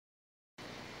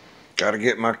Got to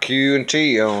get my Q and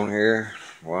T on here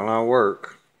while I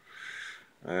work.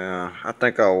 I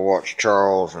think I'll watch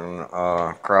Charles and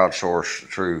crowdsource the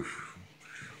truth.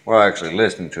 Well, actually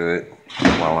listen to it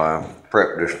while I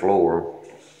prep this floor.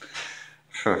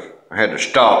 I had to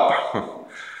stop.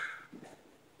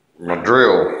 My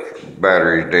drill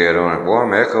battery's dead on it. Boy,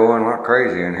 I'm echoing like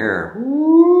crazy in here.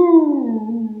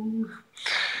 Woo.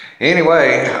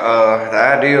 Anyway,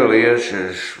 the ideal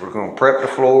is we're going to prep the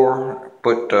floor,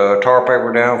 put tar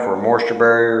paper down for a moisture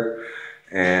barrier,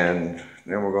 and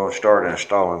then we're going to start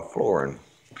installing flooring.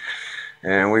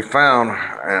 And we found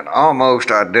an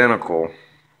almost identical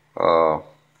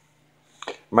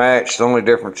match. The only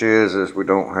difference is we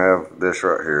don't have this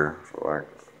right here. So like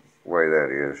the way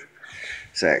that is,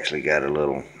 it's actually got a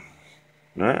little,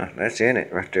 that's in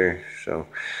it right there. So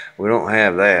we don't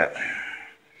have that.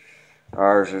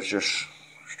 Ours is just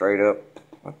straight up,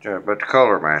 but the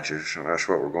color matches, and that's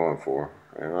what we're going for.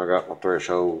 And I got my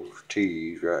threshold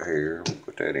tees right here. We'll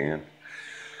put that in.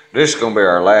 This is going to be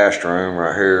our last room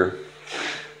right here.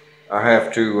 I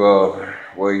have to,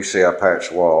 well, you see I patched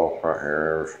the wall right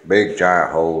here. There's big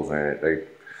giant holes in it.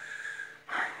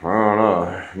 I don't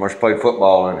know, must play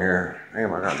football in here.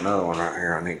 Damn, I got another one right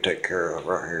here I need to take care of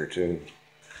right here too.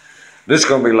 This is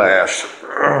going to be last.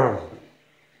 I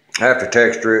have to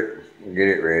texture it and get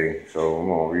it ready. So I'm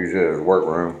going to use it as a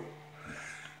workroom.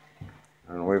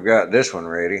 And we've got this one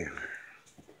ready.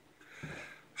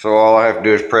 So all I have to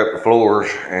do is prep the floors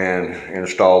and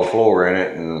install the floor in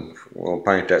it, and we'll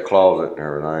paint that closet and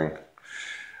everything.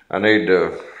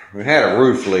 We had a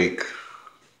roof leak.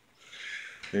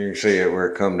 You can see it where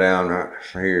it come down right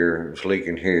here. It's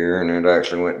leaking here, and it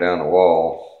actually went down the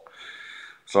wall.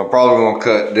 So I'm probably gonna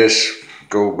cut this,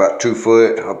 go about 2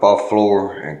 foot up off the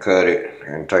floor and cut it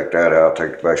and take that out,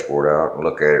 take the baseboard out and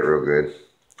look at it real good.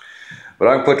 But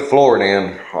I can put the flooring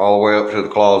in all the way up to the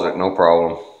closet, no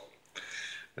problem.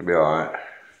 It'll be all right.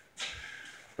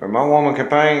 But my woman can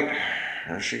paint,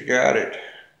 and she got it.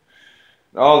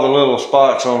 All the little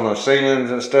spots on the ceilings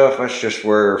and stuff, that's just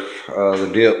where the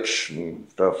dips and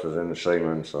stuff is in the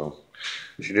ceiling, so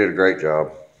she did a great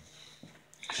job.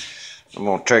 I'm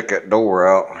gonna take that door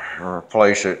out and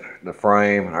replace it, the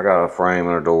frame. I got a frame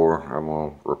and a door. I'm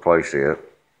gonna replace it.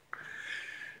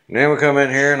 And then we come in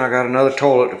here and I got another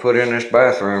toilet to put in this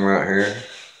bathroom right here.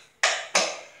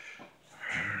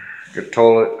 Get the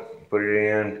toilet, put it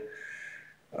in,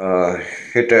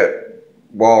 hit that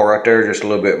wall right there just a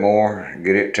little bit more,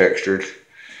 get it textured.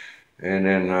 And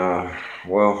then,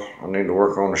 well, I need to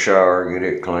work on the shower, get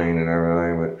it clean and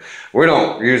everything. But we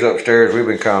don't use upstairs. We've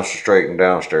been concentrating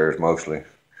downstairs mostly.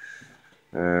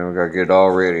 And we got to get it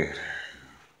all ready.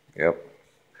 Yep.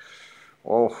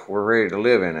 Well, we're ready to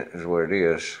live in it is what it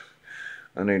is.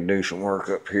 I need to do some work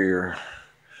up here.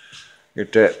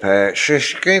 Get that patch.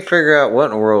 Just can't figure out what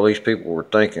in the world these people were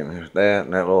thinking. That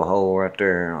and that little hole right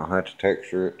there. I'll have to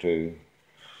texture it too.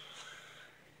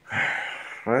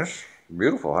 That's a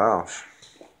beautiful house.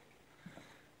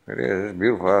 It is. It's a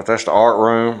beautiful house. That's the art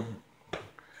room. Of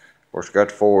course, got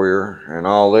the foyer and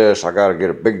all this. I got to get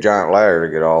a big giant ladder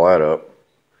to get all that up.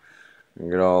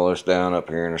 And get all this down up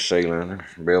here in the ceiling.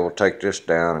 Be able to take this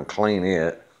down and clean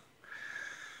it.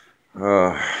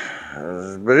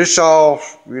 But it's all,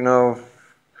 you know,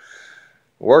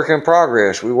 work in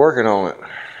progress. We're working on it.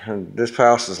 And this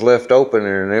house is left open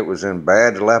and it was in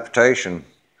bad dilapidation.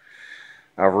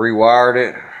 I've rewired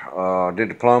it, did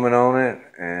the plumbing on it,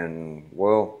 and,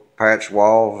 well, patched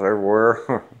walls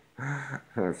everywhere.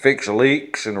 Fixed the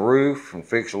leaks in the roof and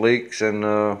fixed the leaks in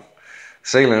the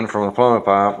ceiling from the plumbing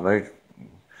pipe.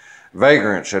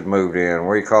 Vagrants had moved in.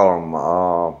 What do you call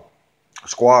them?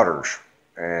 Squatters.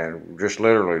 And just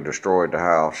literally destroyed the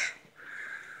house.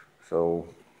 So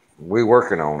we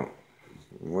working on it.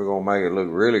 We're gonna make it look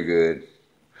really good.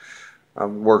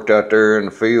 I've worked out there in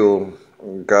the field,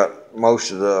 got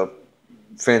most of the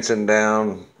fencing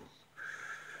down.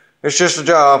 It's just a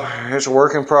job. It's a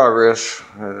work in progress.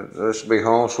 This will be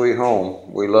home sweet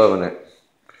home. We loving it.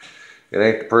 It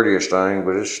ain't the prettiest thing,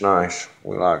 but it's nice.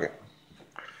 We like it.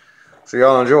 So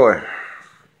y'all enjoy.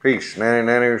 Peace.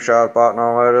 Nanny, shot spot, and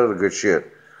all that other good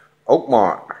shit.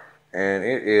 Oakmont. And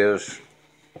it is,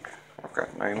 I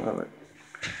forgot the name of it.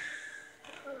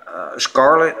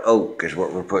 Scarlet Oak is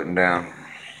what we're putting down.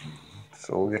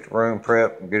 So we'll get the room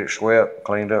prepped, get it swept,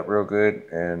 cleaned up real good,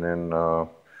 and then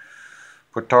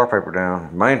put tar paper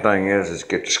down. The main thing is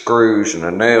get the screws and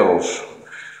the nails.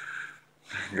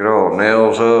 Get all the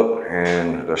nails up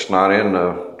and that's not in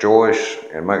the joist,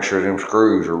 and make sure them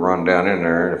screws are run down in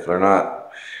there. And if they're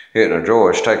not hitting a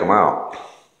joist, take them out.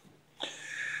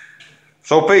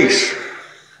 So peace.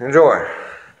 Enjoy.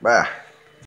 Bye.